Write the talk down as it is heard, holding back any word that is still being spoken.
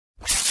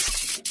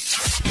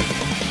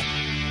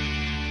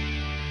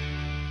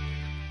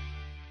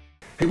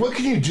Hey, what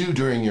can you do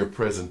during your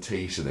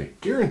presentation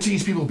that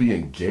guarantees people be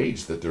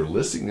engaged, that they're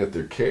listening, that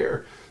they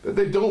care, that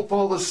they don't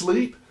fall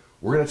asleep?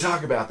 We're going to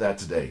talk about that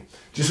today.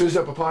 Just finished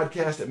up a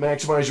podcast at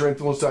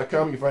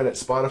MaximizeYourInfluence.com. You can find it at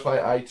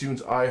Spotify,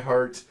 iTunes,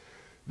 iHeart.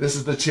 This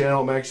is the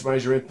channel,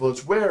 Maximize Your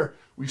Influence, where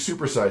we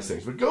supersize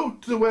things. But go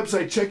to the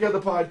website, check out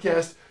the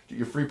podcast, get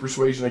your free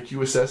persuasion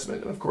IQ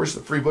assessment, and of course the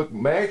free book,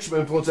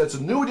 Maximum Influence. That's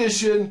a new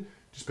edition.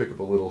 Just pick up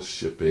a little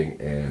shipping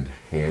and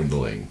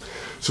handling.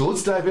 So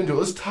let's dive into it.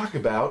 Let's talk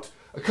about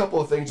a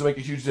couple of things that make a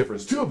huge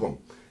difference. Two of them,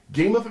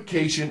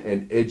 gamification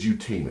and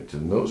edutainment.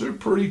 And those are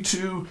pretty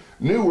two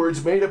new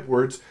words, made up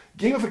words.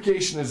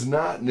 Gamification is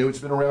not new. It's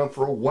been around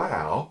for a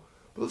while.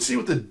 But let's see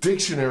what the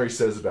dictionary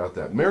says about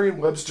that.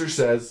 Merriam-Webster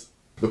says,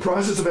 the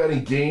process of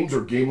adding games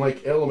or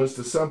game-like elements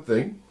to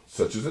something,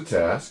 such as a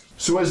task,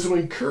 so as to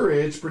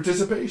encourage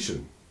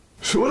participation.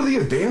 So what are the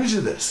advantages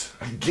of this?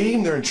 A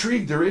game, they're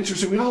intrigued, they're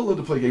interested. We all love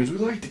to play games. We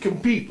like to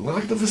compete. We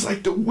like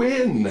to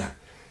win.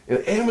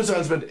 And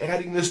Amazon's been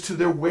adding this to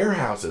their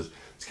warehouses.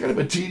 It's kind of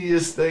a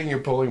tedious thing. You're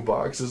pulling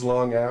boxes,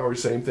 long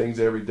hours, same things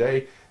every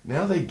day.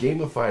 Now they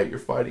gamify it. You're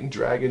fighting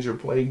dragons. You're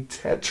playing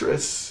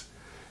Tetris.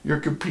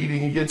 You're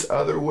competing against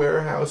other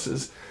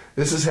warehouses.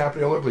 This is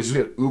happening all over the place.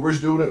 We got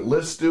Uber's doing it,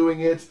 Lyft's doing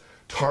it,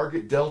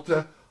 Target,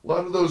 Delta. A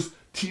lot of those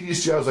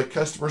tedious jobs like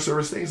customer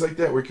service, things like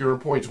that, where you can earn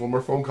points. One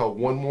more phone call,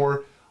 one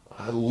more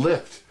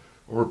lift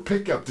or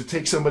pickup to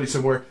take somebody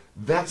somewhere.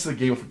 That's the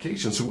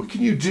gamification. So what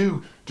can you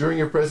do during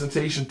your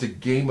presentation to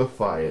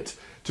gamify it,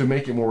 to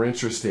make it more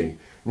interesting? And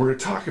we're going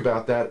to talk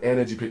about that and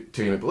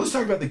edutainment. But let's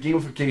talk about the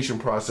gamification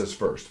process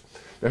first.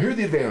 Now here are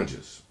the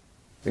advantages.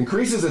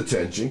 Increases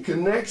attention,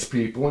 connects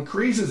people,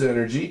 increases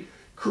energy,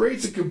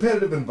 creates a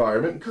competitive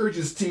environment,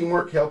 encourages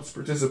teamwork, helps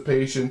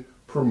participation,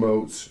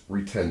 promotes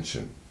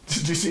retention.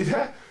 Did you see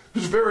that?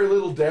 There's very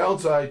little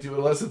downside to it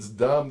unless it's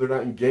dumb, they're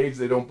not engaged,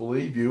 they don't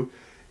believe you.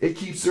 It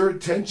keeps their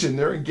attention,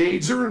 they're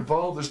engaged, they're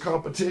involved, there's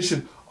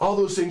competition. All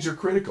those things are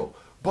critical.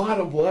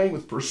 Bottom line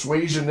with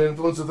persuasion and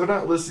influence, if they're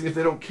not listening, if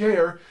they don't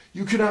care,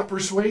 you cannot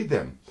persuade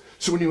them.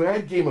 So when you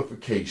add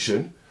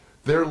gamification,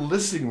 they're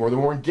listening more, they're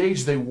more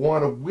engaged, they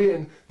want to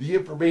win, the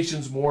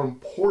information's more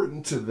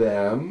important to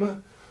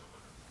them.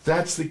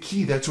 That's the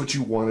key, that's what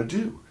you want to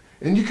do.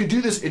 And you can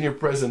do this in your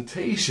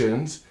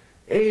presentations,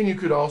 and you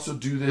could also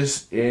do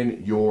this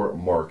in your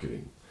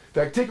marketing. In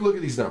fact, take a look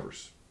at these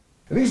numbers.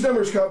 And these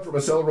numbers come from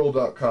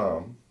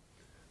accelerole.com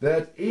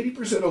that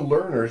 80% of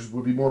learners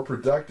would be more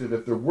productive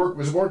if their work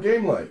was more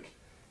game-like.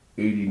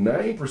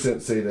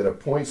 89% say that a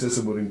point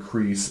system would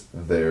increase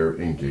their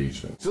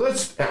engagement. So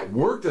that's at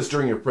work, that's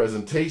during your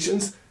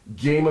presentations.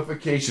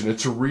 Gamification,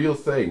 it's a real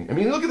thing. I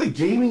mean, look at the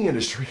gaming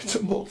industry. It's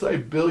a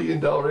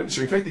multi-billion-dollar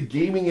industry. In fact, the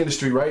gaming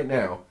industry right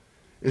now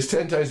is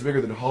 10 times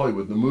bigger than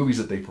Hollywood, the movies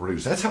that they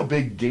produce. That's how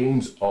big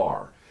games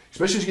are.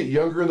 Especially as you get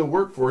younger in the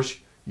workforce,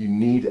 you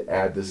need to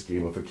add this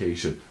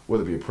gamification,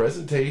 whether it be a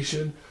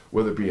presentation,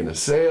 whether it be in a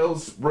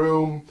sales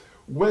room,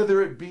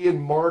 whether it be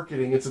in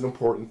marketing. It's an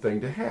important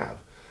thing to have.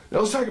 Now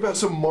let's talk about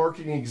some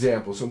marketing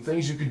examples, some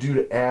things you could do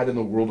to add in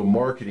the world of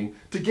marketing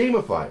to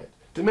gamify it,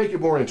 to make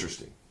it more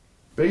interesting.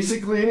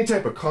 Basically, any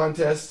type of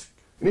contest,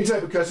 any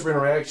type of customer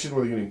interaction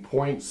where you're getting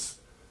points,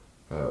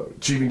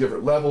 achieving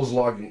different levels,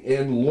 logging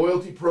in,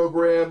 loyalty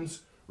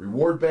programs,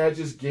 reward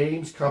badges,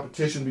 games,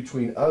 competition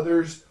between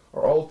others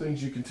are all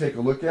things you can take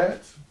a look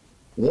at.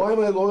 Why am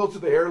I loyal to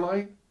the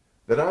airline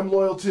that I'm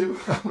loyal to?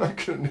 I'm not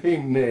going to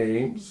name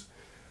names.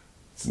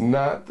 It's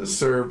not the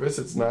service,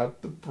 it's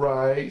not the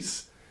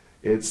price,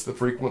 it's the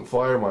frequent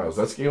flyer miles.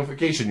 That's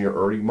gamification. You're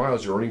earning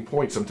miles, you're earning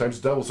points, sometimes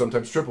double,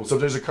 sometimes triple. So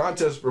there's a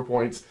contest for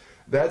points.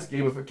 That's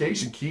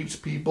gamification, keeps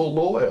people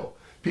loyal.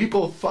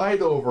 People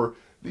fight over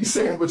these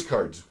sandwich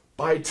cards.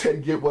 Buy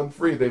 10, get one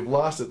free. They've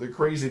lost it, they're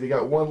crazy, they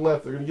got one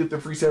left, they're going to get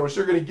the free sandwich,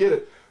 they're going to get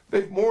it.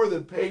 They've more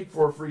than paid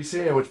for a free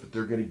sandwich, but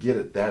they're going to get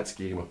it. That's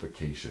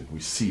gamification. We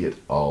see it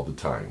all the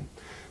time.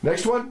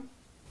 Next one,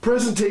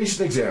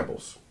 presentation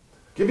examples.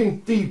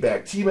 Giving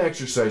feedback, team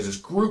exercises,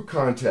 group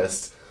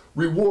contests,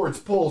 rewards,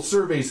 polls,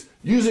 surveys,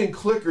 using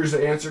clickers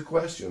to answer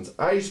questions,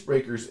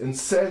 icebreakers,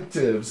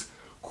 incentives,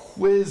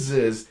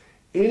 quizzes.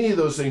 Any of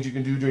those things you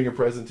can do during your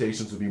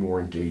presentations to be more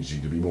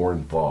engaging, to be more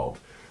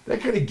involved.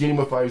 That kind of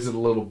gamifies it a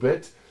little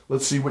bit.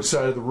 Let's see which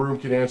side of the room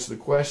can answer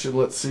the question.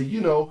 Let's see,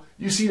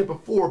 you've seen it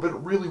before, but it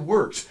really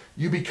works.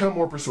 You become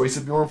more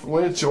persuasive, more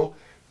influential,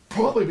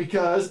 probably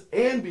because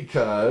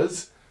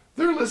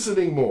they're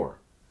listening more.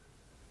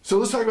 So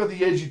let's talk about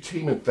the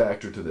edutainment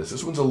factor to this.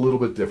 This one's a little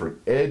bit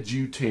different.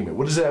 Edutainment.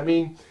 What does that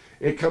mean?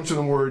 It comes from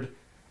the word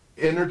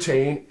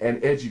entertain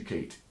and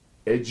educate.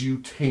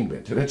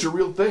 Edutainment. And it's a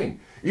real thing.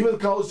 Even the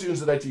college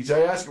students that I teach,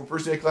 I ask them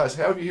first day of class,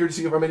 how are you here to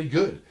see if I'm any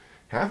good?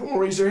 Half of them will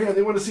raise their hand.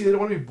 They want to see, they don't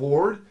want to be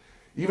bored.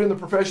 Even in the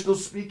professional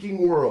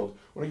speaking world,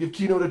 when I give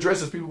keynote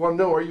addresses, people want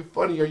to know, are you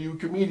funny? Are you a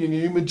comedian? Are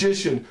you a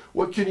magician?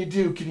 What can you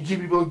do? Can you keep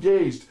people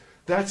engaged?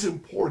 That's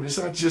important. It's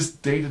not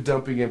just data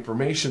dumping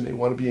information. They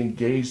want to be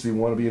engaged. They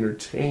want to be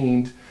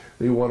entertained.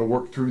 They want to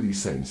work through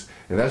these things.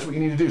 And that's what you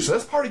need to do. So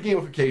that's part of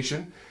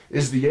gamification,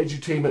 is the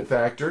edutainment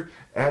factor,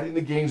 adding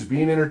the games,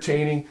 being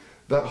entertaining,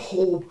 that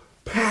whole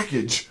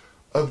package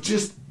of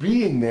just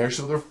being there,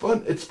 so they're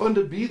fun. It's fun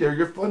to be there.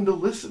 You're fun to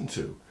listen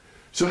to.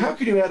 So how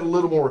can you add a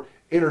little more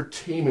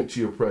entertainment to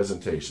your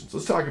presentations?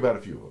 Let's talk about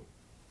a few of them.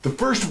 The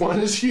first one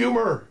is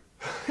humor.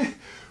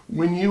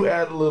 When you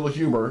add a little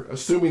humor,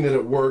 assuming that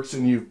it works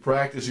and you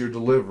practice your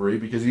delivery,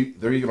 because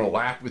they're either going to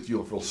laugh with you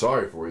or feel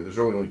sorry for you. There's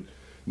really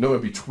no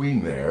in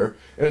between there.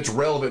 And it's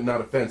relevant,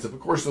 not offensive. Of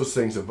course, those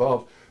things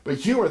involved. But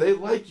humor, they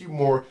like you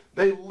more.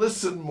 They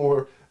listen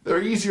more.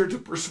 They're easier to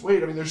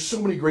persuade. I mean, there's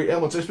so many great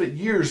elements. I spent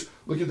years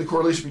looking at the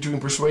correlation between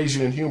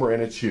persuasion and humor,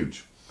 and it's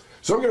huge.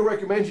 So I'm going to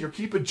recommend here,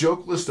 keep a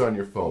joke list on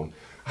your phone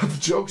of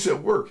jokes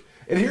at work.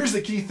 And here's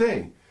the key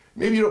thing.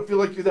 Maybe you don't feel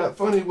like you're that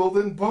funny. Well,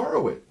 then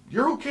borrow it.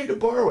 You're okay to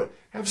borrow it.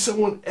 Have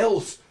someone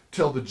else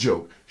tell the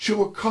joke.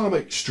 Show a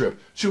comic strip.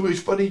 Show a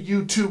funny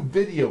YouTube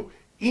video.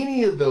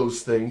 Any of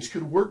those things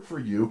could work for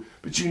you,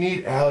 but you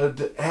need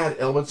to add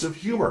elements of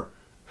humor.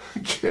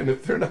 Again,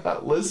 if they're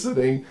not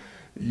listening,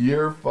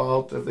 your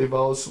fault. If they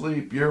fall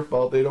asleep, your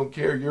fault. They don't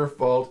care, your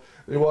fault.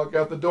 They walk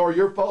out the door,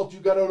 your fault.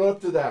 You've got to own up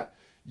to that.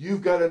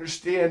 You've got to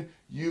understand,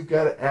 you've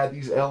got to add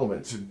these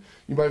elements. And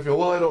you might feel,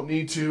 well, I don't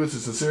need to. This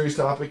is a serious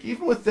topic.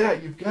 Even with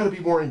that, you've got to be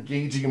more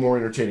engaging and more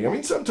entertaining. I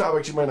mean, some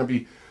topics you might not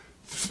be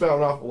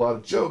spouting off a lot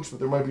of jokes, but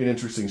there might be an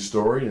interesting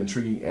story, an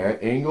intriguing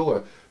angle,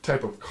 a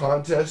type of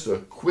contest, a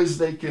quiz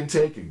they can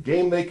take, a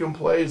game they can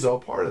play is all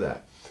part of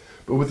that.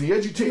 But with the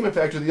edutainment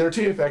factor, the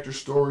entertainment factor,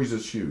 stories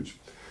is huge.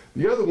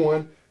 The other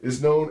one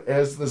is known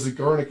as the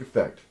Zeigarnik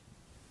effect.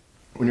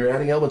 When you're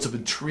adding elements of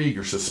intrigue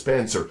or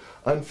suspense or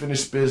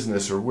unfinished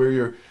business, or where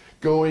you're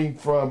going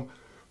from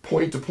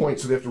point to point,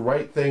 so they have to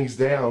write things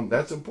down,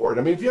 that's important.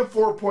 I mean, if you have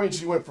 4 points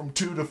and you went from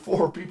 2 to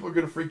 4, people are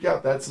going to freak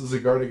out. That's the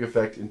Zeigarnik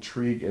effect.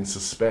 Intrigue and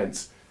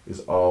suspense is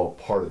all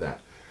part of that.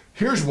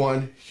 Here's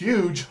one,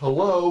 huge,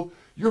 hello,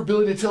 your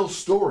ability to tell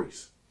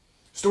stories.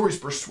 Stories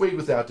persuade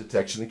without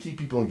detection. They keep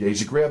people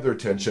engaged. They grab their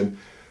attention.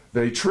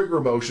 They trigger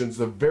emotions.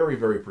 They're very,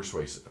 very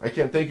persuasive. I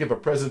can't think of a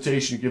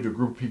presentation you give to a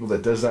group of people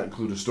that does not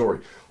include a story.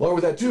 Along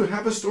with that, too,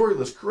 have a story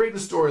list. Create a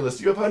story list.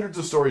 You have hundreds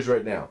of stories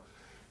right now.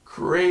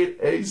 Create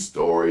a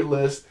story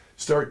list.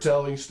 Start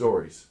telling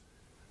stories.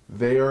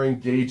 They are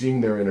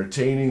engaging. They're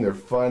entertaining. They're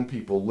fun.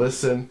 People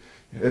listen.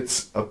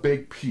 It's a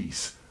big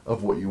piece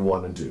of what you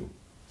want to do.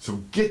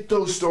 So get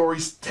those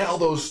stories. Tell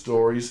those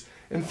stories.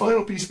 And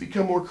final piece,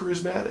 become more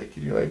charismatic.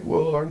 And you're like,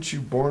 well, aren't you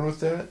born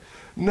with that?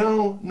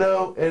 No,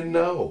 no, and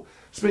no.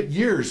 Spent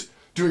years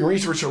doing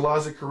research on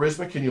laws of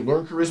charisma. Can you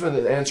learn charisma? And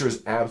the answer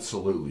is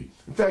absolutely.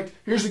 In fact,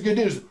 here's the good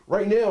news.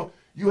 Right now,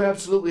 you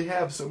absolutely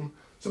have some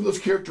of those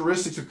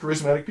characteristics of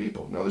charismatic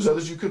people. Now, there's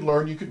others you could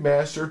learn, you could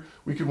master.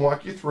 We can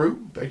walk you through.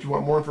 In fact, you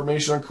want more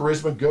information on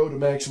charisma, go to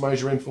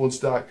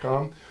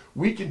MaximizeYourInfluence.com.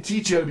 We can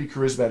teach you how to be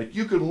charismatic.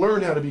 You can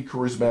learn how to be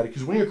charismatic,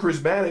 because when you're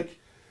charismatic,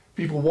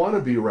 people want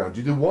to be around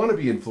you. They want to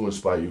be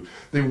influenced by you.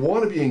 They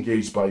want to be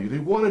engaged by you. They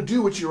want to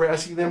do what you're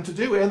asking them to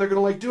do, and they're going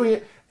to like doing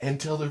it and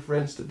tell their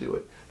friends to do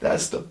it.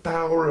 That's the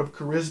power of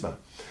charisma.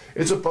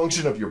 It's a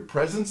function of your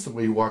presence, the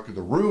way you walk in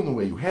the room, the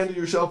way you handle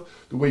yourself,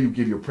 the way you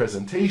give your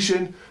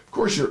presentation. Of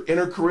course, your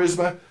inner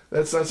charisma.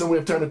 That's not something we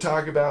have time to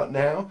talk about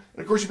now.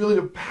 And of course, your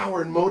ability to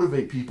power and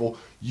motivate people.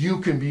 You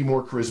can be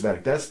more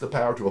charismatic. That's the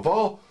power to. Of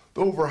all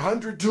the over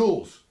 100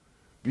 tools,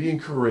 being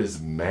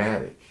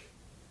charismatic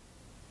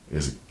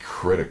is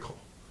critical.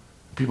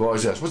 People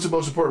always ask, what's the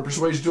most important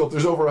persuasion tool? If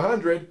there's over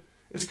 100,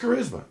 it's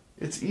charisma.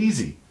 It's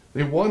easy.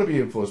 They want to be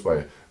influenced by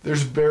it.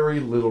 There's very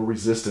little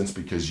resistance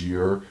because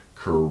you're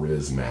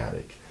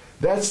charismatic.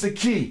 That's the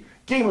key.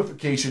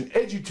 Gamification,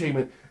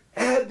 edutainment,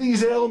 add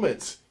these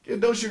elements.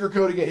 No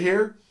sugarcoating it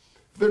here.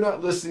 If they're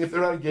not listening, if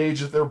they're not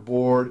engaged, if they're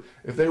bored,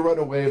 if they run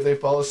away, if they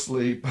fall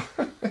asleep,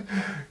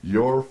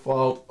 your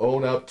fault.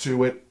 Own up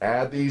to it.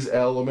 Add these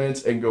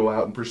elements and go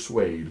out and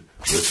persuade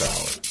with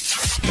power.